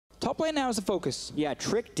top lane now is the focus. Yeah,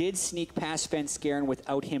 Trick did sneak past Sven Skaren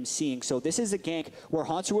without him seeing. So this is a gank where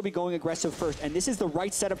Hanser will be going aggressive first. And this is the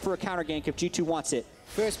right setup for a counter gank if G2 wants it.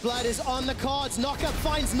 First blood is on the cards. Knockup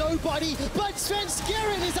finds nobody, but Sven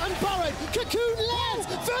Skaren is unburrowed. Cocoon lands.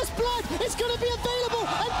 First blood is going to be available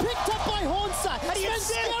and picked up by Hanser. Sven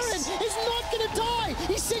Skaren is not going to die.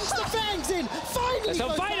 He sinks the fangs in. Finally, no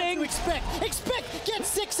fighting. To expect gets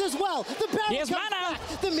 6 as well. The barrel comes back.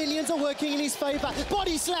 The minions are working in his favor.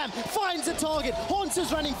 Body slam finds a target.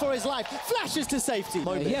 Hanser's running for his life. Flashes to safety.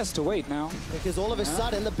 He has to wait now. Because all of a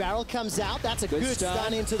sudden the barrel comes out. That's a good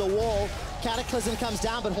stun into the wall. Cataclysm comes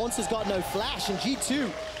down, but Hanser's got no flash, and G2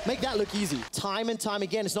 make that look easy. Time and time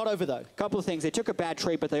again, it's not over though. Couple of things, they took a bad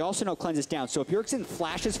trade, but they also know Cleanse is down. So if Bjergsen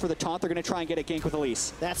flashes for the taunt, they're gonna try and get a gank with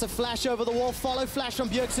Elise. That's a flash over the wall, follow flash from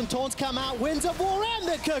Bjergsen. Taunts come out, wins of war, and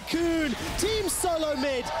the Cocoon. Team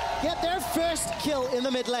SoloMid get their first kill in the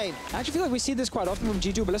mid lane. I actually feel like we see this quite often from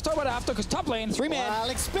G2, but let's talk about it after, because top lane, 3-man. Well,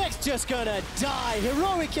 Expect's just gonna die.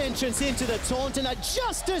 Heroic entrance into the taunt and a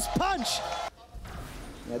Justice Punch.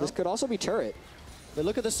 Yeah, this could also be turret. But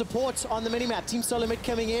look at the support on the minimap. Team SoloMid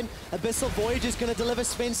coming in. Abyssal Voyage is going to deliver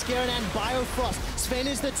Sven Skaren and Biofrost. Sven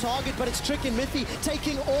is the target, but it's Trick and Mithy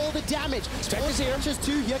taking all the damage. Expect is here.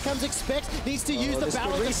 Two. Here comes Expect. Needs to use the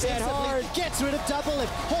barrel reset hard. Gets rid of double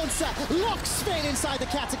lift. Hanser locks Sven inside the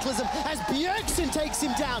Cataclysm as Bjergsen takes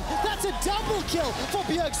him down. That's a double kill for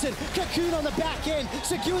Bjergsen. Cocoon on the back end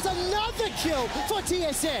secures another kill for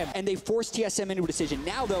TSM. And they forced TSM into a decision.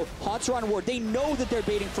 Now, though, Hanser on ward. They know that they're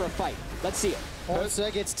baiting for a fight. Let's see it.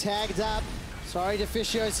 Hanser gets tagged up. Sorry to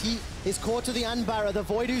Fishers, he is caught to the unbarrow. The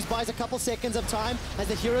Void Ooze buys a couple seconds of time as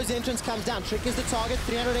the hero's entrance comes down. Trick is the target,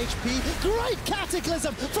 300 HP. Great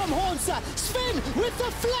Cataclysm from Hanser. Sven with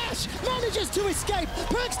the flash manages to escape.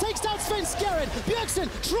 Perkz takes down Sven Skaren. Bjergsen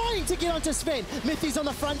trying to get onto Sven. Mithy's on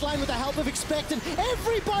the front line with the help of Expect, and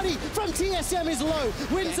everybody from TSM is low.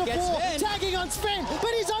 Wins of war, tagging on Sven,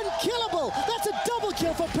 but he's unkillable. That's a double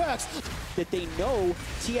kill for Perkz. That they know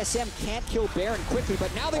TSM can't kill Baron quickly,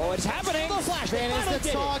 but now they... Oh, it's happening! The flash, Sven is the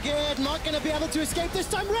target, not going to be able to escape this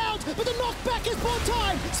time round, but the knockback is bought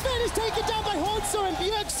time. Sven is taken down by Hanser and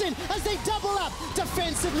Bjergsen as they double up.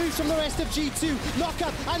 Defensive moves from the rest of G2. Knock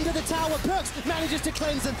up under the tower. Perkz manages to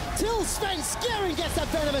cleanse him till Sven Skaren gets that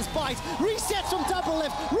venomous bite. Resets from double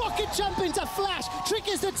lift. Rocket jump into flash. Trick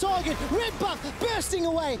is the target. Red buff bursting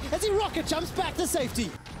away as he rocket jumps back to safety.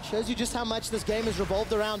 Shows you just how much this game has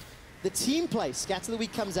revolved around the team play. Scatter of the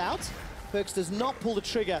Week comes out. Perkz does not pull the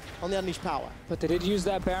trigger on the unleashed power. But they did use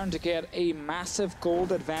that Baron to get a massive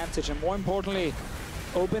gold advantage, and more importantly,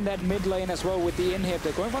 open that mid lane as well with the inhib.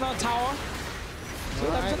 They're going for that tower. So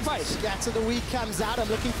that's the fight. Scatter of the Week comes out. I'm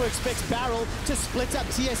looking for Expect's barrel to split up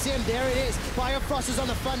TSM. There it is. Biofrost is on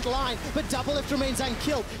the front line, but double lift remains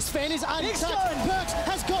unkilled. Sven is untouched. Perkz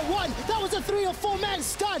has got one. That was a 3 or 4 man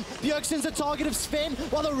stun. Bjergsen's the target of Sven,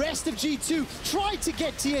 while the rest of G2 tried to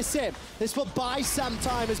get TSM. This will buy some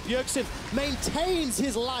time as Bjergsen maintains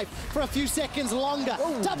his life for a few seconds longer.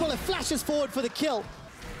 Double lift flashes forward for the kill.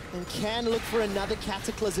 And can look for another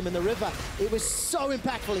Cataclysm in the river. It was so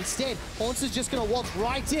impactful. Instead, Hanser's just going to walk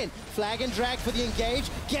right in. Flag and drag for the engage.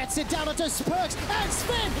 Gets it down onto Perkz. And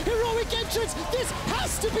Sven, heroic entrance. This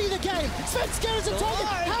has to be the game. Sven Skaren's a target.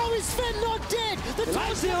 How is Sven not dead? The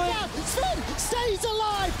time's down. Sven stays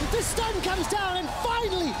alive. The stun comes down. And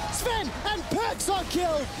finally, Sven and Perkz are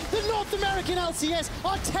killed. The North American LCS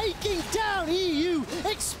are taking down EU.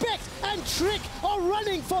 Expect and Trick are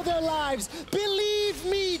running for their lives. Believe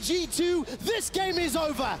me, G2, this game is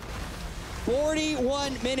over.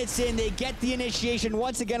 41 minutes in, they get the initiation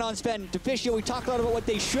once again on Sven. Deficio, we talked a lot about what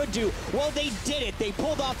they should do. Well, they did it. They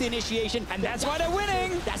pulled off the initiation, and that's why they're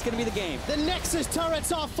winning. That's going to be the game. The Nexus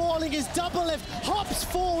turrets are falling as double lift hops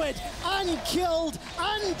forward, unkilled,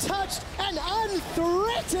 untouched, and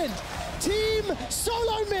unthreatened. Team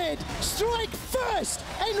SoloMid strike first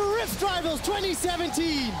in Rift Rivals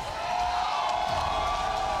 2017.